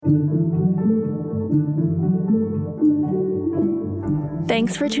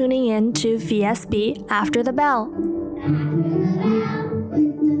Thanks for tuning in to VSB After the Bell.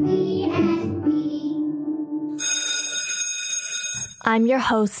 I'm your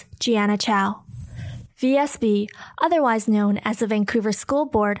host, Gianna Chow. VSB, otherwise known as the Vancouver School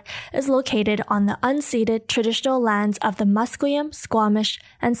Board, is located on the unceded traditional lands of the Musqueam, Squamish,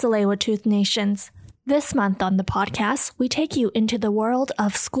 and Tsleil-Waututh nations. This month on the podcast, we take you into the world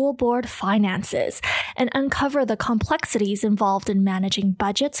of school board finances and uncover the complexities involved in managing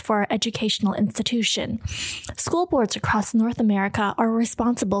budgets for our educational institution. School boards across North America are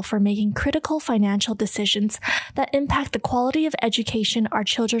responsible for making critical financial decisions that impact the quality of education our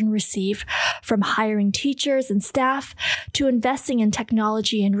children receive, from hiring teachers and staff to investing in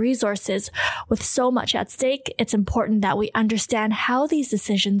technology and resources. With so much at stake, it's important that we understand how these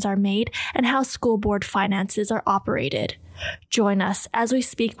decisions are made and how school board finances are operated. Join us as we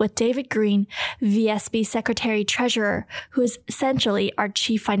speak with David Green, VSB Secretary-Treasurer, who is essentially our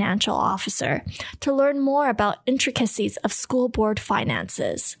Chief Financial Officer, to learn more about intricacies of school board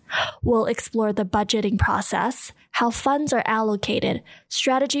finances. We'll explore the budgeting process, how funds are allocated,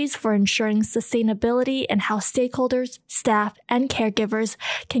 strategies for ensuring sustainability, and how stakeholders, staff, and caregivers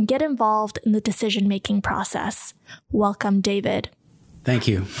can get involved in the decision-making process. Welcome, David. Thank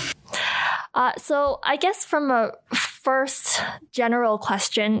you. So I guess from a first general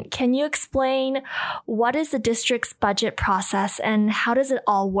question, can you explain what is the district's budget process and how does it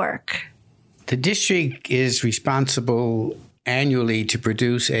all work? The district is responsible annually to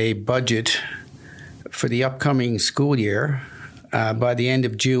produce a budget for the upcoming school year by the end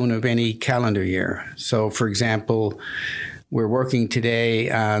of June of any calendar year. So, for example, we're working today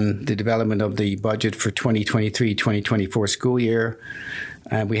on the development of the budget for 2023-2024 school year.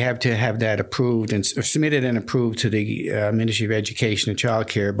 We have to have that approved and submitted and approved to the Ministry of Education and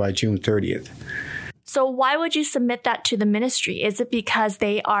Childcare by June 30th. So why would you submit that to the ministry? Is it because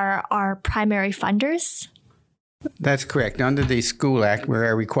they are our primary funders? That's correct. Under the School Act, we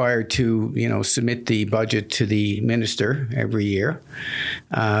are required to, submit the budget to the minister every year.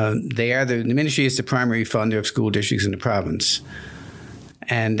 The ministry is the primary funder of school districts in the province.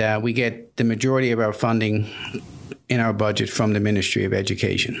 And we get the majority of our funding in our budget from the Ministry of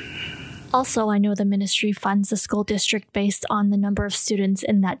Education. Also, I know the ministry funds the school district based on the number of students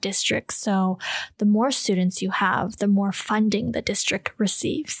in that district. So the more students you have, the more funding the district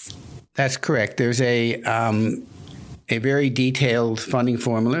receives. That's correct. There's a very detailed funding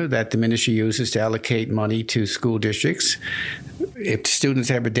formula that the ministry uses to allocate money to school districts. If students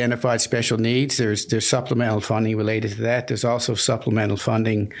have identified special needs, there's supplemental funding related to that. There's also supplemental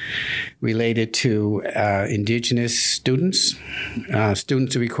funding related to Indigenous students,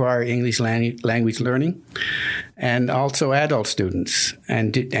 students who require English language learning, and also adult students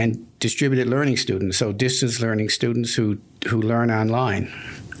and distributed learning students, so distance learning students who learn online.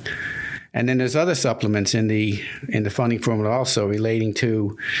 And then there's other supplements in the funding formula also relating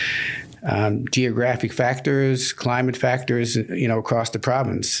to geographic factors, climate factors, across the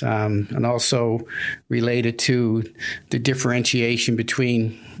province, and also related to the differentiation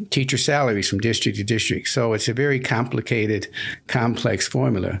between teacher salaries from district to district. So it's a very complicated, complex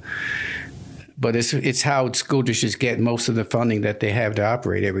formula. But it's how school districts get most of the funding that they have to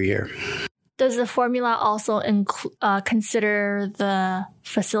operate every year. Does the formula also consider the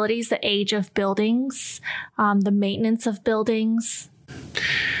facilities, the age of buildings, the maintenance of buildings?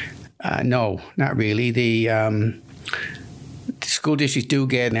 No, not really. The school districts do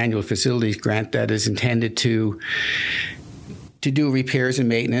get an annual facilities grant that is intended to do repairs and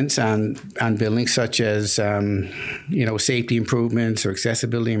maintenance on buildings such as, safety improvements or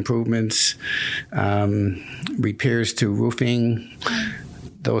accessibility improvements, repairs to roofing,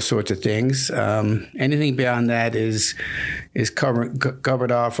 those sorts of things. Anything beyond that is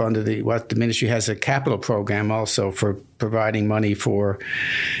covered off under what the ministry has a capital program also for providing money for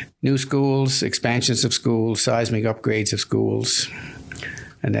new schools, expansions of schools, seismic upgrades of schools,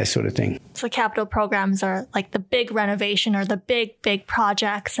 and that sort of thing. So capital programs are like the big renovation or the big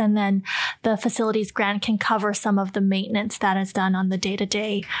projects, and then the facilities grant can cover some of the maintenance that is done on the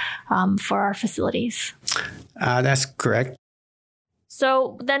day-to-day for our facilities. That's correct.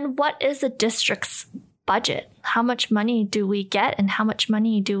 So then what is the district's budget? How much money do we get and how much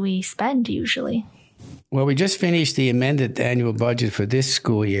money do we spend usually? Well, we just finished the amended annual budget for this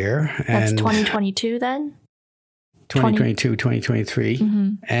school year. That's 2022 then? 2022, 2023. Mm-hmm.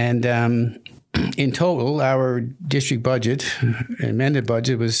 And in total, our district budget, amended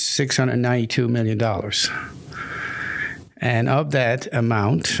budget, was $692 million. And of that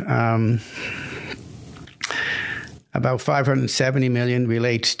amount, About $570 million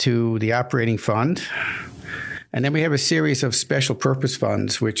relates to the operating fund. And then we have a series of special purpose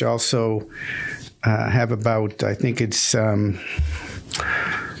funds, which also have about, I think it's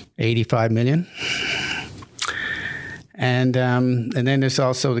 $85 million. And then there's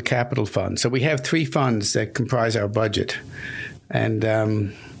also the capital fund. So we have three funds that comprise our budget.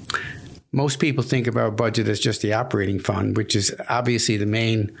 And most people think of our budget as just the operating fund, which is obviously the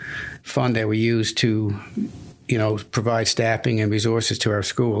main fund that we use to, provide staffing and resources to our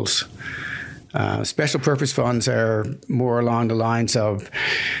schools. Special purpose funds are more along the lines of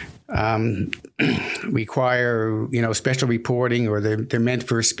require, special reporting, or they're meant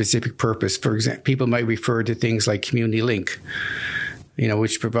for a specific purpose. For example, people might refer to things like Community Link,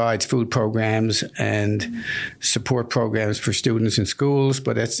 which provides food programs and support programs for students in schools,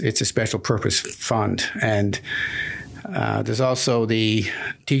 but it's a special purpose fund. And there's also the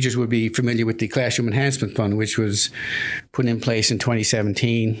teachers would be familiar with the Classroom Enhancement Fund, which was put in place in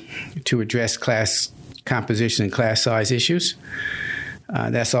 2017 to address class composition and class size issues.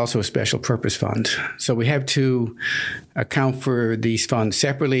 That's also a special purpose fund. So we have to account for these funds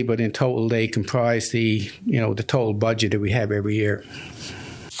separately, but in total they comprise the total budget that we have every year.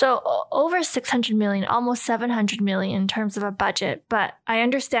 So over $600 million, almost $700 million in terms of a budget, but I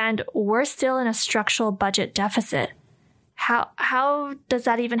understand we're still in a structural budget deficit. How does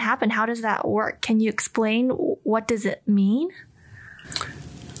that even happen? How does that work? Can you explain what does it mean?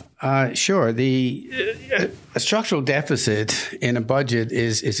 Sure. A structural deficit in a budget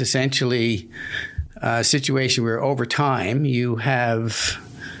is essentially a situation where over time you've had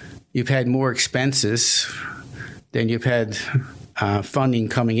more expenses than you've had funding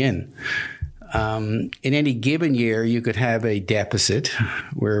coming in. In any given year, you could have a deficit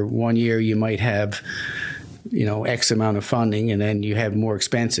where one year you might have X amount of funding, and then you have more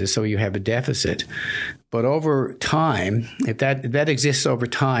expenses, so you have a deficit. But over time, if that exists over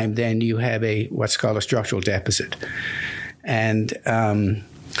time, then you have what's called a structural deficit. And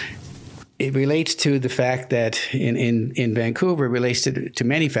it relates to the fact that in Vancouver, it relates to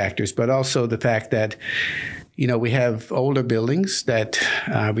many factors, but also the fact that, we have older buildings that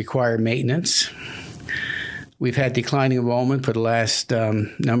require maintenance. We've had declining enrollment for the last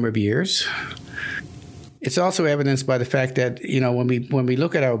number of years. It's also evidenced by the fact that, when we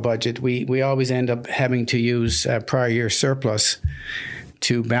look at our budget, we always end up having to use prior year surplus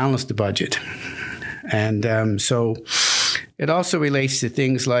to balance the budget. And so it also relates to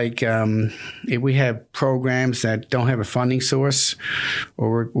things like if we have programs that don't have a funding source,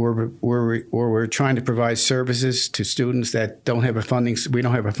 or we're trying to provide services to students that we don't have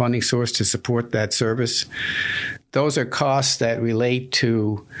a funding source to support that service. Those are costs that relate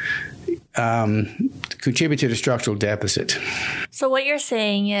to contribute to the structural deficit. So what you're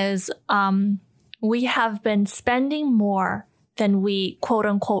saying is we have been spending more than we quote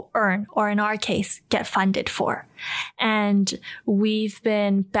unquote earn, or in our case, get funded for. And we've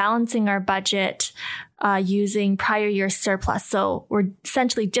been balancing our budget using prior year surplus. So we're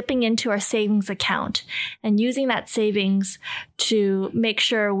essentially dipping into our savings account and using that savings to make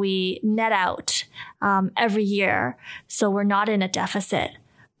sure we net out every year, so we're not in a deficit.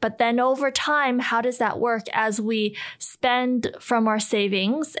 But then over time, how does that work as we spend from our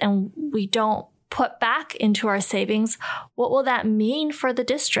savings and we don't put back into our savings? What will that mean for the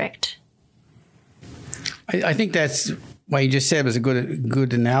district? I think that's what you just said was a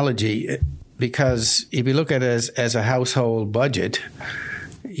good analogy, because if you look at it as a household budget,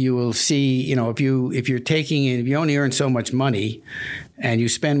 you will see, if you only earn so much money and you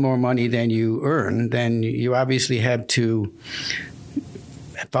spend more money than you earn, then you obviously have to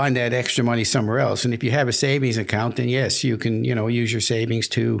find that extra money somewhere else. And if you have a savings account, then yes, you can, use your savings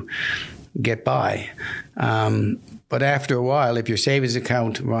to get by. But after a while, if your savings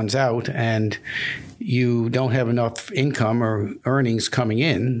account runs out and you don't have enough income or earnings coming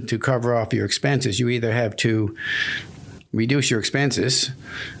in to cover off your expenses, you either have to reduce your expenses,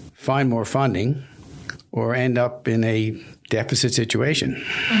 find more funding, or end up in a deficit situation.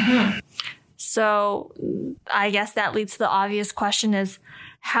 Mm-hmm. So I guess that leads to the obvious question is,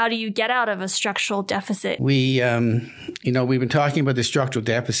 how do you get out of a structural deficit? We've been talking about the structural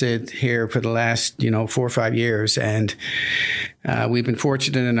deficit here for the last, 4 or 5 years. And we've been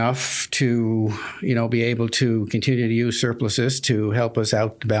fortunate enough to, be able to continue to use surpluses to help us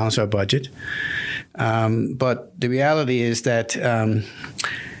out to balance our budget. But the reality is that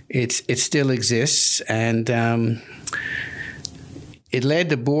it still exists. And it led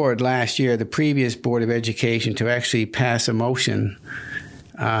the board last year, the previous Board of Education, to actually pass a motion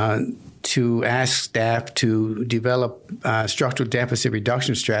to ask staff to develop structural deficit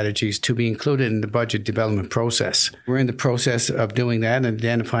reduction strategies to be included in the budget development process. We're in the process of doing that and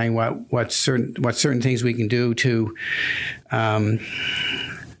identifying what certain things we can do to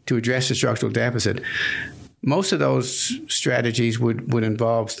address the structural deficit. Most of those strategies would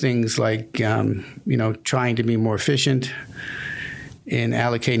involve things like, trying to be more efficient in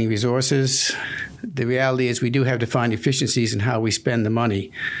allocating resources. The reality is we do have to find efficiencies in how we spend the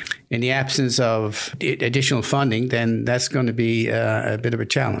money. In the absence of additional funding, then that's going to be a bit of a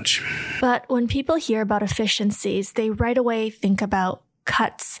challenge. But when people hear about efficiencies, they right away think about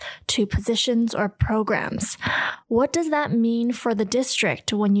cuts to positions or programs. What does that mean for the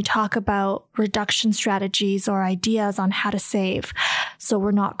district when you talk about reduction strategies or ideas on how to save so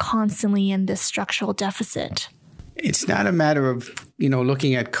we're not constantly in this structural deficit? It's not a matter of,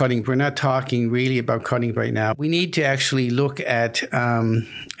 looking at cutting. We're not talking really about cutting right now. We need to actually look at and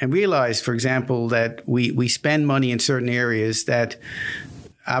realize, for example, that we spend money in certain areas that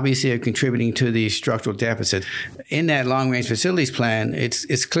obviously are contributing to the structural deficit. In that long-range facilities plan,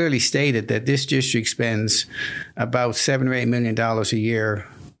 it's clearly stated that this district spends about $7 or $8 million a year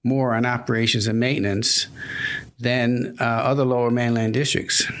more on operations and maintenance than other lower mainland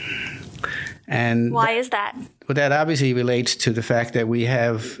districts. And why is that? Well, that obviously relates to the fact that we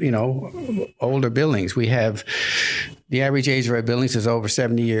have, older buildings. We have the average age of our buildings is over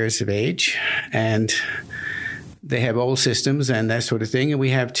 70 years of age, and they have old systems and that sort of thing, and we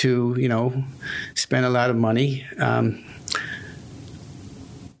have to, spend a lot of money,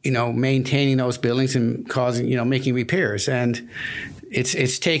 maintaining those buildings and making repairs. And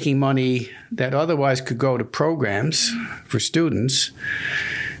it's taking money that otherwise could go to programs for students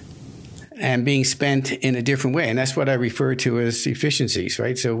and being spent in a different way. And that's what I refer to as efficiencies,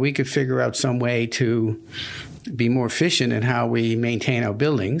 right? So we could figure out some way to be more efficient in how we maintain our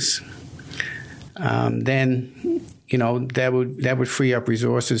buildings. Then that would free up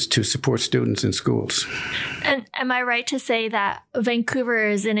resources to support students in schools. And am I right to say that Vancouver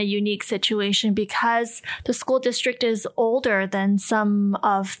is in a unique situation because the school district is older than some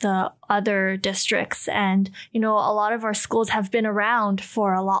of the other districts, and a lot of our schools have been around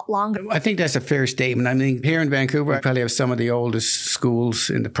for a lot longer? I think that's a fair statement. I mean, here in Vancouver, I probably have some of the oldest schools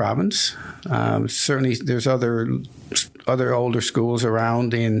in the province. Certainly, there's other older schools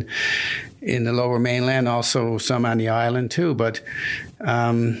around in the lower mainland, also some on the island too. But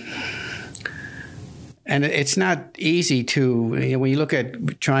and it's not easy to, when you look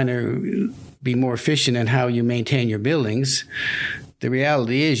at trying to be more efficient in how you maintain your buildings, the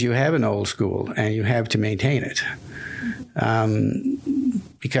reality is you have an old school and you have to maintain it.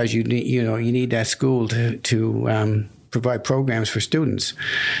 Because you need that school to provide programs for students.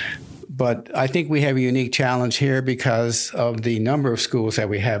 But I think we have a unique challenge here because of the number of schools that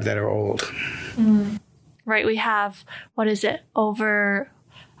we have that are old. Mm. Right. We have, is it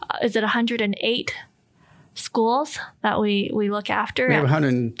 108 schools that we look after? We have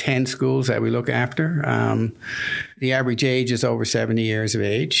 110 schools that we look after. The average age is over 70 years of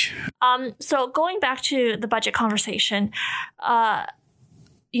age. So going back to the budget conversation,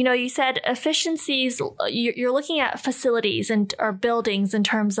 you said efficiencies, you're looking at facilities or buildings in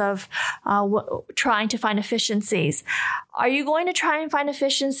terms of trying to find efficiencies. Are you going to try and find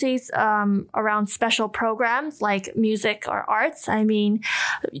efficiencies around special programs like music or arts? I mean,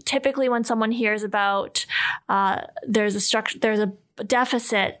 typically when someone hears about there's a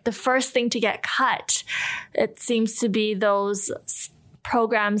deficit, the first thing to get cut, it seems to be those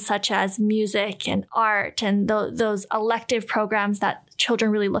programs such as music and art and those elective programs that children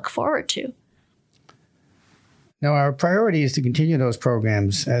really look forward to. Now, our priority is to continue those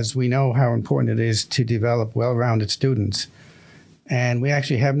programs as we know how important it is to develop well-rounded students. And we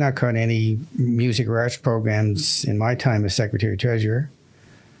actually have not cut any music or arts programs in my time as Secretary Treasurer.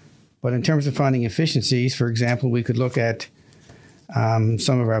 But in terms of finding efficiencies, for example, we could look at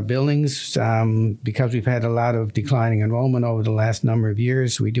some of our buildings. Because we've had a lot of declining enrollment over the last number of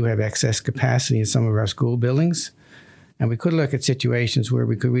years, we do have excess capacity in some of our school buildings. And we could look at situations where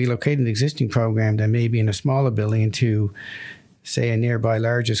we could relocate an existing program that may be in a smaller building into, say, a nearby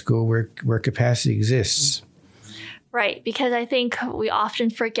larger school where capacity exists. Right, because I think we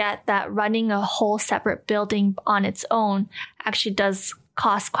often forget that running a whole separate building on its own actually does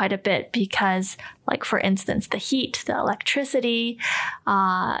cost quite a bit because, like, for instance, the heat, the electricity,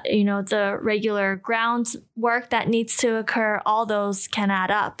 the regular grounds work that needs to occur, all those can add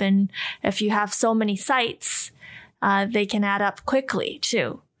up. And if you have so many sites, they can add up quickly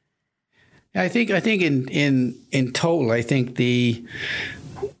too. I think in total, I think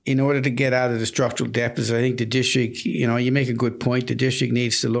in order to get out of the structural deficit, I think the district, you make a good point. The district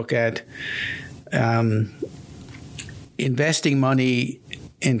needs to look at investing money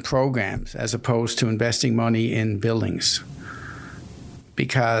in programs as opposed to investing money in buildings.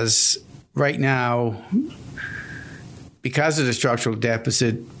 Because right now, because of the structural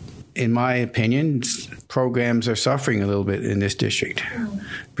deficit, in my opinion, programs are suffering a little bit in this district,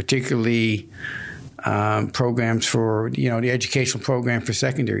 particularly programs for, the educational program for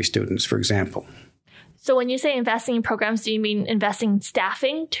secondary students, for example. So when you say investing in programs, do you mean investing in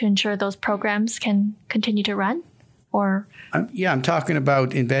staffing to ensure those programs can continue to run? Or I'm talking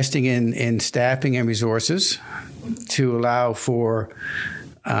about investing in staffing and resources to allow for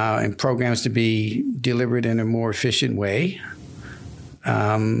programs to be delivered in a more efficient way.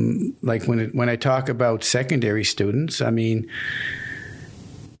 Like when I talk about secondary students, I mean,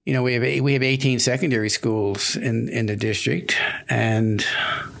 we have 18 secondary schools in the district, and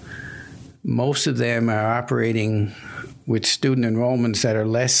most of them are operating with student enrollments that are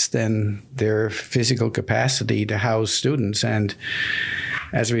less than their physical capacity to house students. And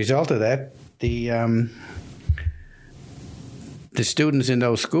as a result of that, the students in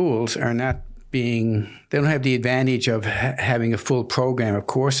those schools are not they don't have the advantage of having a full program of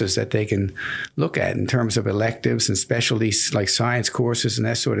courses that they can look at in terms of electives and specialties like science courses and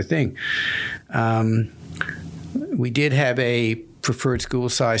that sort of thing. We did have a preferred school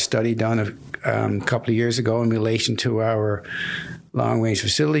size study done a couple of years ago in relation to our long-range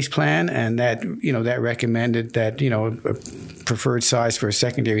facilities plan, and that recommended that a preferred size for a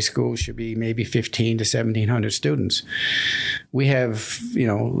secondary school should be maybe 1,500 to 1,700 students. We have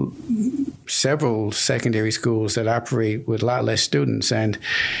several secondary schools that operate with a lot less students, and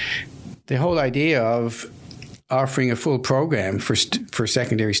the whole idea of offering a full program for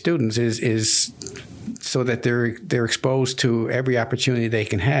secondary students is so that they're exposed to every opportunity they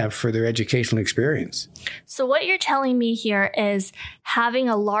can have for their educational experience. So what you're telling me here is having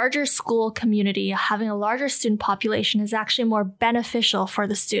a larger school community, having a larger student population is actually more beneficial for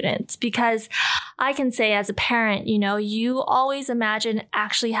the students, because I can say as a parent, you always imagine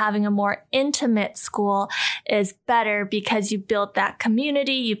actually having a more intimate school is better because you build that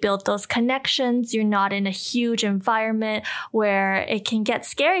community, you build those connections, you're not in a huge environment where it can get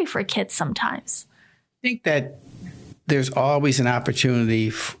scary for kids sometimes. I think that there's always an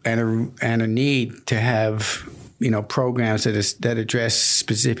opportunity and a need to have programs that address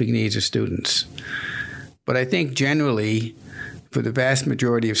specific needs of students. But I think generally, for the vast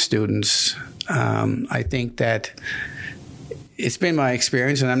majority of students, I think that it's been my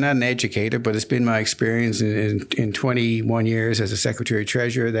experience, and I'm not an educator, but it's been my experience in 21 years as a Secretary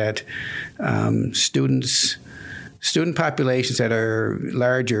Treasurer that student populations that are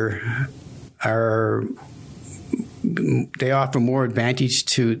larger they offer more advantage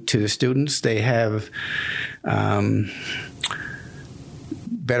to the students. They have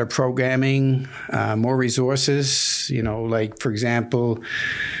better programming, more resources. Like for example,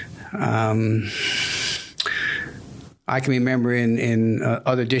 I can remember in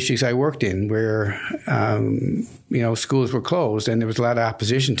other districts I worked in where schools were closed, and there was a lot of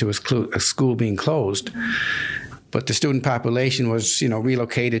opposition to a school being closed. But the student population was,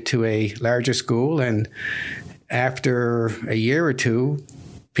 relocated to a larger school, and after a year or two,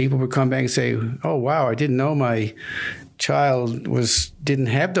 people would come back and say, "Oh, wow, I didn't know my child didn't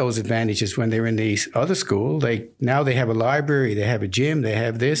have those advantages when they were in the other school. Now they have a library, they have a gym, they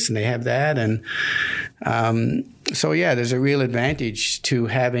have this and they have that." And there's a real advantage to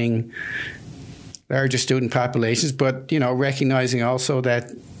having larger student populations, but, recognizing also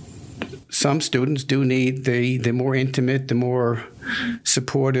that some students do need the more intimate, the more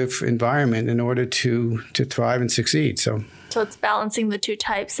supportive environment in order to thrive and succeed. So it's balancing the two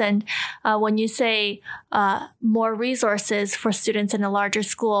types. And when you say more resources for students in a larger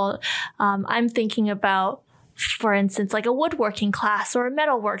school, I'm thinking about, for instance, like a woodworking class or a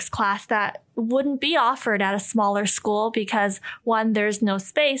metalworks class that wouldn't be offered at a smaller school because, one, there's no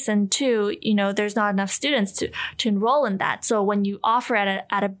space, and two, there's not enough students to enroll in that. So when you offer at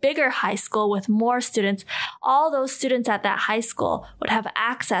a bigger high school with more students, all those students at that high school would have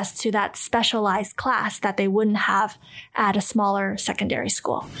access to that specialized class that they wouldn't have at a smaller secondary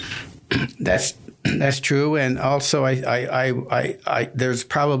school. That's true, and also I there's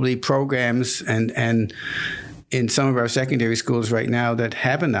probably programs and in some of our secondary schools right now that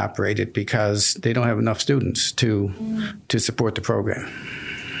haven't operated because they don't have enough students to support the program.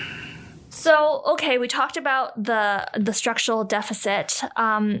 So, okay, we talked about the structural deficit.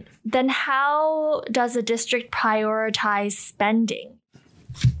 Then how does the district prioritize spending?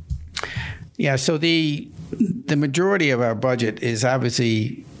 Yeah, so the majority of our budget is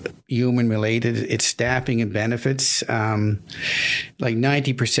obviously human related. It's staffing and benefits. Like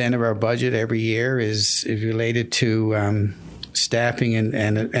 90% of our budget every year is related to staffing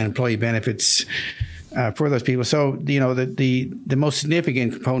and employee benefits for those people. So, the most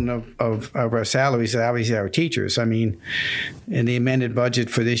significant component of our salaries is obviously our teachers. I mean, in the amended budget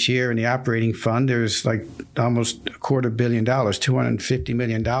for this year in the operating fund, there's like almost $250 million, $250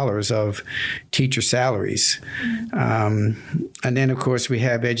 million of teacher salaries. And then, of course, we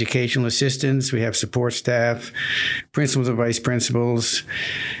have educational assistants, we have support staff, principals and vice principals.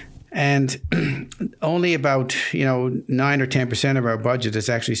 And only about 9 or 10% of our budget is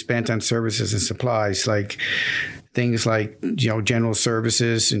actually spent on services and supplies, like things like general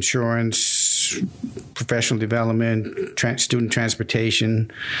services, insurance, professional development, student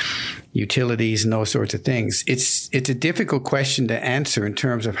transportation, utilities, and those sorts of things. It's a difficult question to answer in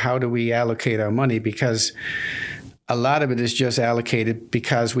terms of how do we allocate our money, because a lot of it is just allocated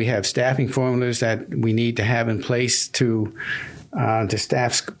because we have staffing formulas that we need to have in place to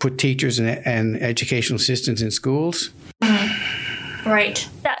staff, put teachers and educational assistants in schools. Right.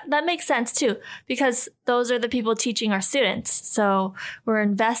 That makes sense too, because those are the people teaching our students. So we're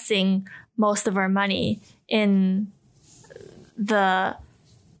investing most of our money in the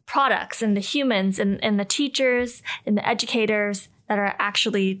products and the humans and the teachers and the educators that are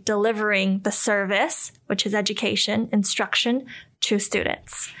actually delivering the service, which is education, instruction, to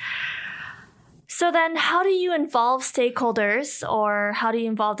students. So then how do you involve stakeholders, or how do you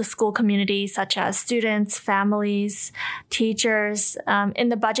involve the school community, such as students, families, teachers, in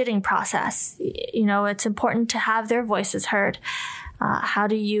the budgeting process? It's important to have their voices heard. How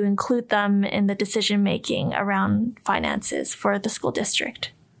do you include them in the decision-making around finances for the school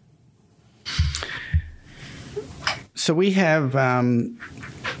district? So we have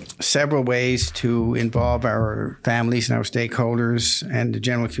several ways to involve our families and our stakeholders and the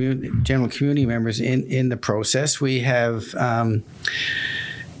general community members in the process. We have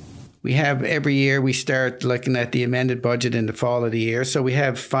every year we start looking at the amended budget in the fall of the year. So we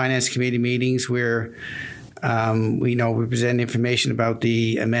have finance committee meetings where we present information about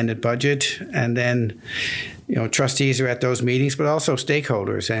the amended budget, and then trustees are at those meetings, but also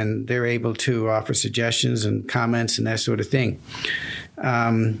stakeholders, and they're able to offer suggestions and comments and that sort of thing.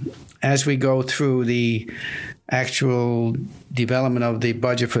 As we go through the actual development of the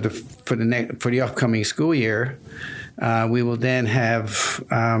budget for the upcoming school year, we will then have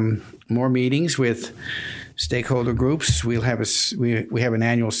more meetings with stakeholder groups. We have an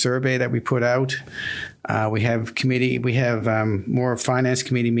annual survey that we put out. We have more finance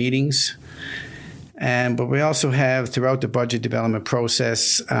committee meetings, but we also have throughout the budget development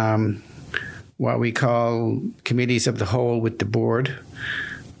process what we call committees of the whole with the board,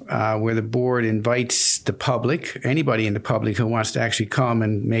 where the board invites the public, anybody in the public who wants to actually come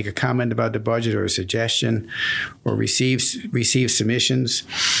and make a comment about the budget or a suggestion or receive submissions.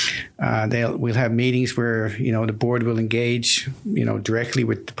 We'll have meetings where, the board will engage, directly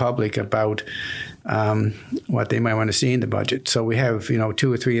with the public about what they might want to see in the budget. So we have,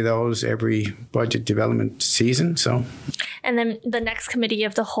 2 or 3 of those every budget development season. So, and then the next committee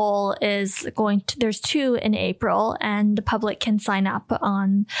of the whole is there's 2 in April, and the public can sign up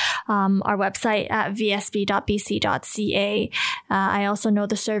on our website at vsb.bc.ca. I also know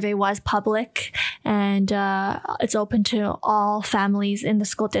the survey was public, and it's open to all families in the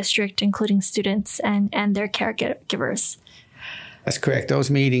school district, including students and their caregivers. That's correct.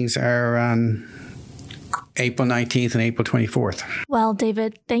 Those meetings are on April 19th and April 24th. Well,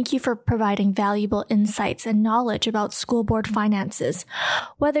 David, thank you for providing valuable insights and knowledge about school board finances.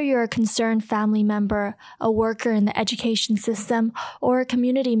 Whether you're a concerned family member, a worker in the education system, or a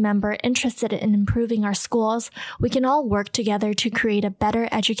community member interested in improving our schools, we can all work together to create a better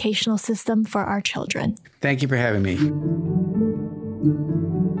educational system for our children. Thank you for having me.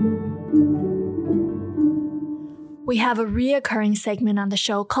 We have a reoccurring segment on the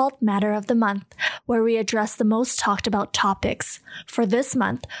show called Matter of the Month, where we address the most talked about topics. For this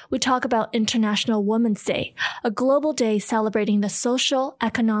month, we talk about International Women's Day, a global day celebrating the social,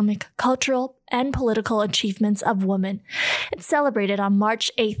 economic, cultural, and political achievements of women. It's celebrated on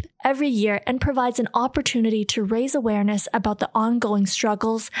March 8th every year and provides an opportunity to raise awareness about the ongoing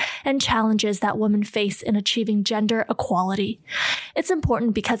struggles and challenges that women face in achieving gender equality. It's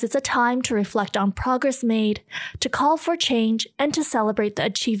important because it's a time to reflect on progress made, to call for change, and to celebrate the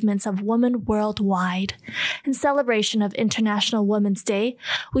achievements of women worldwide. In celebration of International Women's Day,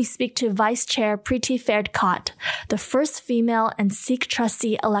 we speak to Vice-Chair Preeti Faridkot, the first female and Sikh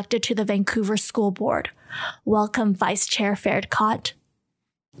trustee elected to the Vancouver School Board. Welcome, Vice-Chair Faridkot.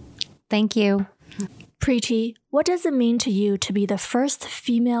 Thank you. Preeti, what does it mean to you to be the first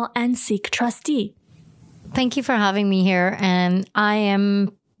female and Sikh trustee? Thank you for having me here. And I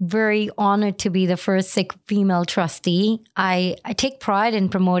am very honored to be the first Sikh female trustee. I take pride in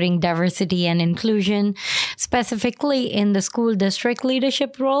promoting diversity and inclusion, specifically in the school district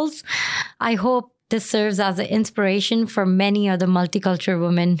leadership roles. I hope this serves as an inspiration for many other multicultural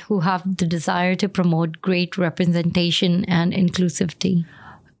women who have the desire to promote great representation and inclusivity.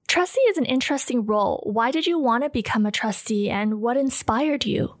 Trustee is an interesting role. Why did you want to become a trustee, and what inspired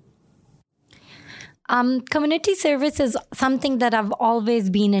you? Community service is something that I've always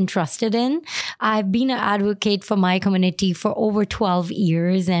been interested in. I've been an advocate for my community for over 12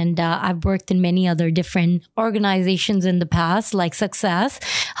 years, and I've worked in many other different organizations in the past, like Success,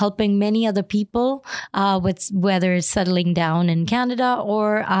 helping many other people with whether it's settling down in Canada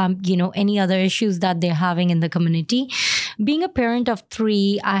or, any other issues that they're having in the community. Being a parent of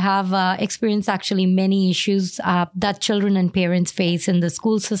 3, I have experienced actually many issues that children and parents face in the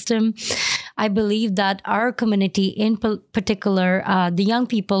school system. I believe that our community, in particular, the young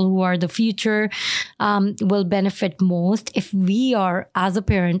people who are the future, will benefit most if we are, as a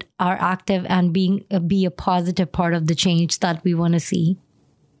parent, are active and be a positive part of the change that we want to see.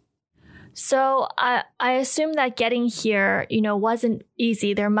 So I assume that getting here, wasn't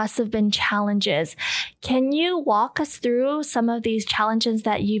easy. There must have been challenges. Can you walk us through some of these challenges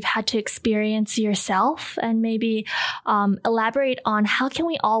that you've had to experience yourself, and maybe elaborate on how can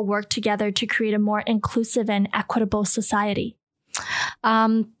we all work together to create a more inclusive and equitable society?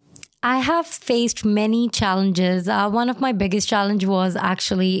 I have faced many challenges. One of my biggest challenge was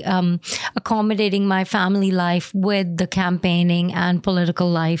actually accommodating my family life with the campaigning and political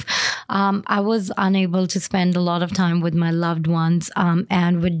life. I was unable to spend a lot of time with my loved ones,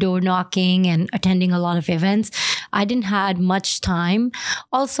 and with door knocking and attending a lot of events. I didn't have much time.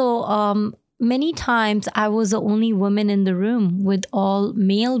 Also, many times I was the only woman in the room with all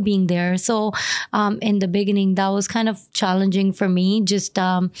male being there. So in the beginning, that was kind of challenging for me, just,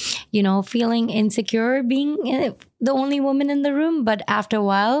 feeling insecure being the only woman in the room. But after a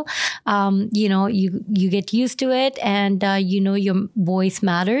while, you get used to it, and, your voice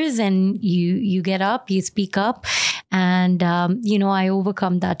matters, and you get up, you speak up, and, I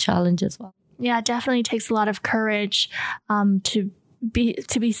overcome that challenge as well. Yeah, it definitely takes a lot of courage to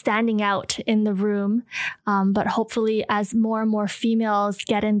be standing out in the room. But hopefully as more and more females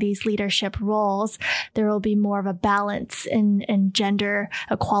get in these leadership roles, there will be more of a balance in gender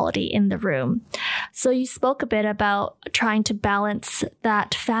equality in the room. So you spoke a bit about trying to balance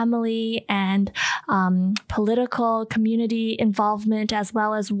that family and political community involvement as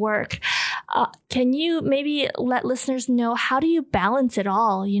well as work. Can you maybe let listeners know, how do you balance it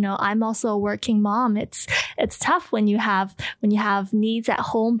all? I'm also a working mom. It's tough when you have needs at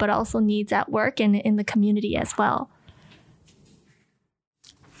home, but also needs at work and in the community as well.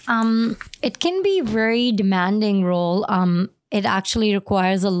 It can be a very demanding role. It actually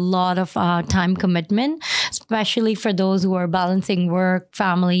requires a lot of time commitment, especially for those who are balancing work,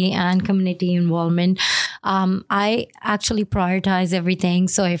 family, and community involvement. I actually prioritize everything.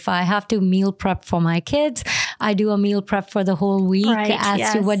 So if I have to meal prep for my kids, I do a meal prep for the whole week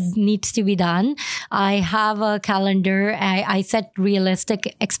to what needs to be done. I have a calendar. I set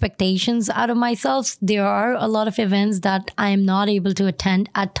realistic expectations out of myself. There are a lot of events that I am not able to attend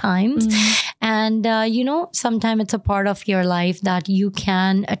at times. And, sometimes it's a part of your life that you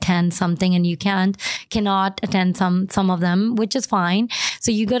can attend something and you cannot attend some of them, which is fine.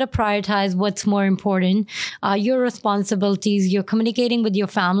 So you got to prioritize what's more important. Your responsibilities, you're communicating with your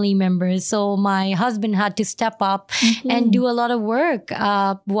family members. So my husband had to step up and do a lot of work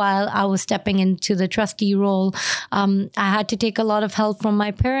while I was stepping into the trustee role. I had to take a lot of help from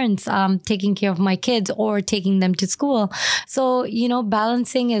my parents, taking care of my kids or taking them to school. So,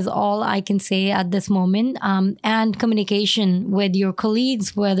 balancing is all I can say at this moment. And communication with your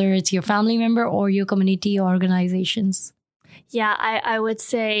colleagues, whether it's your family member or your community organizations. Yeah, I would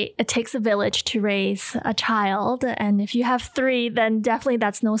say it takes a village to raise a child. And if you have 3, then definitely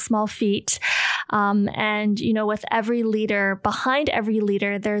that's no small feat. And, with every leader, behind every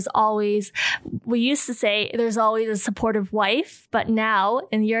leader, we used to say there's always a supportive wife, but now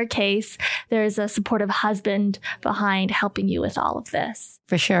in your case, there's a supportive husband behind helping you with all of this.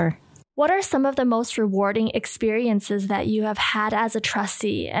 For sure. What are some of the most rewarding experiences that you have had as a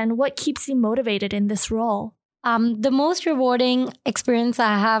trustee, and what keeps you motivated in this role? The most rewarding experience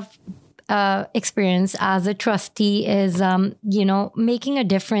I have experience as a trustee is, making a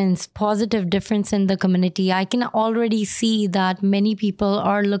difference, positive difference in the community. I can already see that many people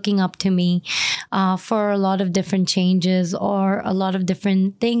are looking up to me for a lot of different changes or a lot of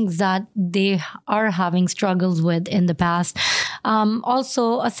different things that they are having struggles with in the past.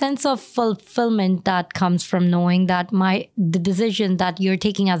 Also, a sense of fulfillment that comes from knowing that the decision that you're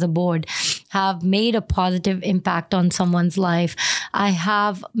taking as a board have made a positive impact on someone's life. I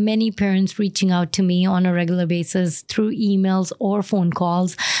have many parents reaching out to me on a regular basis through emails or phone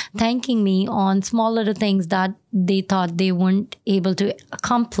calls, thanking me on small little things that they thought they weren't able to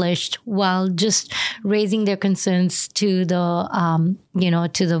accomplish while just raising their concerns to the,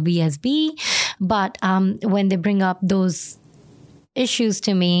 to the VSB. But when they bring up those issues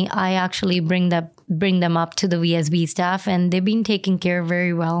to me, I actually bring them up to the VSB staff, and they've been taken care of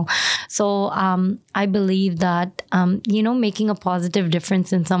very well. So I believe that, making a positive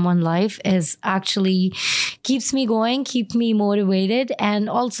difference in someone's life is actually keeps me going, keeps me motivated. And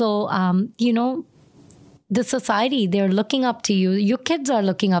also, the society, they're looking up to you. Your kids are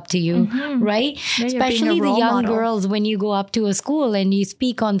looking up to you, right? Yeah, especially the young girls, when you go up to a school and you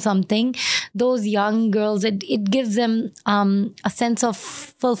speak on something, those young girls, it gives them a sense of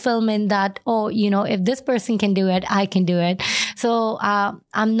fulfillment that, if this person can do it, I can do it. So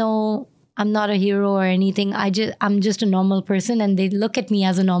I'm not a hero or anything. I'm just a normal person, and they look at me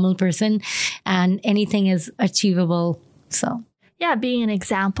as a normal person, and anything is achievable. So. Yeah, being an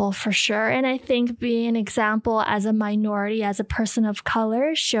example for sure. And I think being an example as a minority, as a person of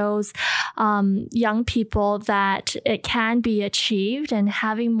color, shows young people that it can be achieved, and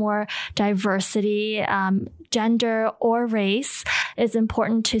having more diversity, gender or race, is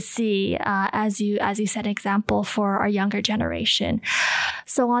important to see as you set an example for our younger generation.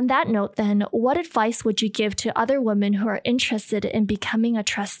 So on that note then, what advice would you give to other women who are interested in becoming a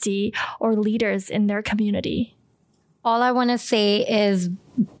trustee or leaders in their community? All I want to say is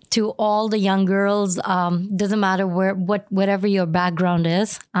to all the young girls, doesn't matter whatever your background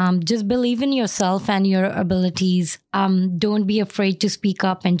is, just believe in yourself and your abilities. Don't be afraid to speak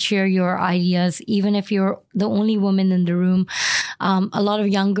up and share your ideas, even if you're the only woman in the room. A lot of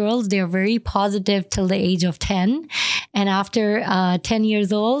young girls, they're very positive till the age of 10. And after 10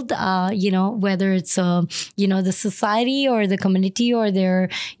 years old, whether it's, the society or the community or their,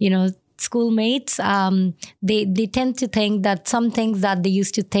 schoolmates, they tend to think that some things that they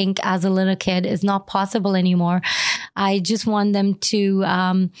used to think as a little kid is not possible anymore. I just want them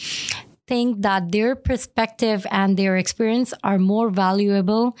to think that their perspective and their experience are more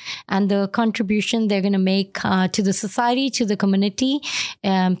valuable, and the contribution they're going to make to the society, to the community,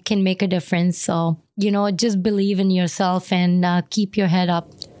 can make a difference. So, just believe in yourself and keep your head up.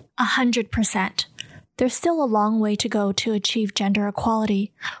 100%. There's still a long way to go to achieve gender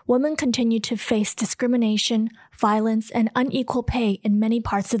equality. Women continue to face discrimination, violence, and unequal pay in many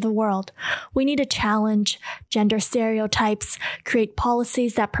parts of the world. We need to challenge gender stereotypes, create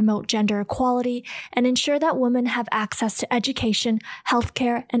policies that promote gender equality, and ensure that women have access to education,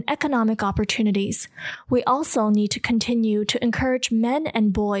 healthcare, and economic opportunities. We also need to continue to encourage men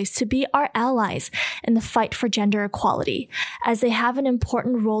and boys to be our allies in the fight for gender equality, as they have an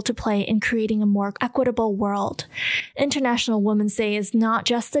important role to play in creating a more equitable world. International Women's Day is not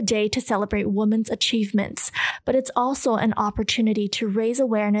just a day to celebrate women's achievements, but it's also an opportunity to raise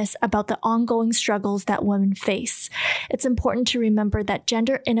awareness about the ongoing struggles that women face. It's important to remember that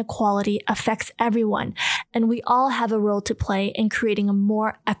gender inequality affects everyone, and we all have a role to play in creating a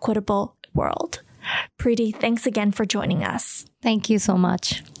more equitable world. Preeti, thanks again for joining us. Thank you so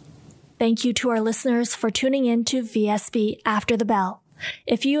much. Thank you to our listeners for tuning in to VSB After the Bell.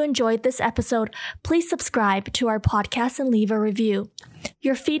 If you enjoyed this episode, please subscribe to our podcast and leave a review.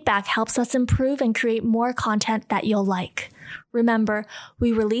 Your feedback helps us improve and create more content that you'll like. Remember,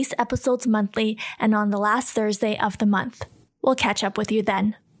 we release episodes monthly and on the last Thursday of the month. We'll catch up with you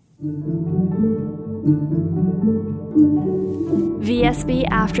then. VSB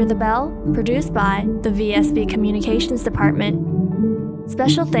After the Bell, produced by the VSB Communications Department.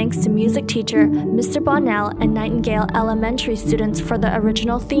 Special thanks to music teacher Mr. Bonnell and Nightingale Elementary students for the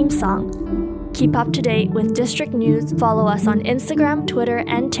original theme song. Keep up to date with district news. Follow us on Instagram, Twitter,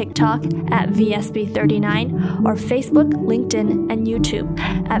 and TikTok at VSB39 or Facebook, LinkedIn, and YouTube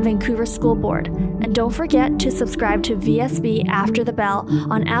at Vancouver School Board. And don't forget to subscribe to VSB After the Bell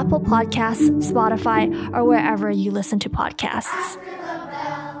on Apple Podcasts, Spotify, or wherever you listen to podcasts.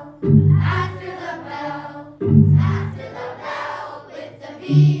 After the bell, with the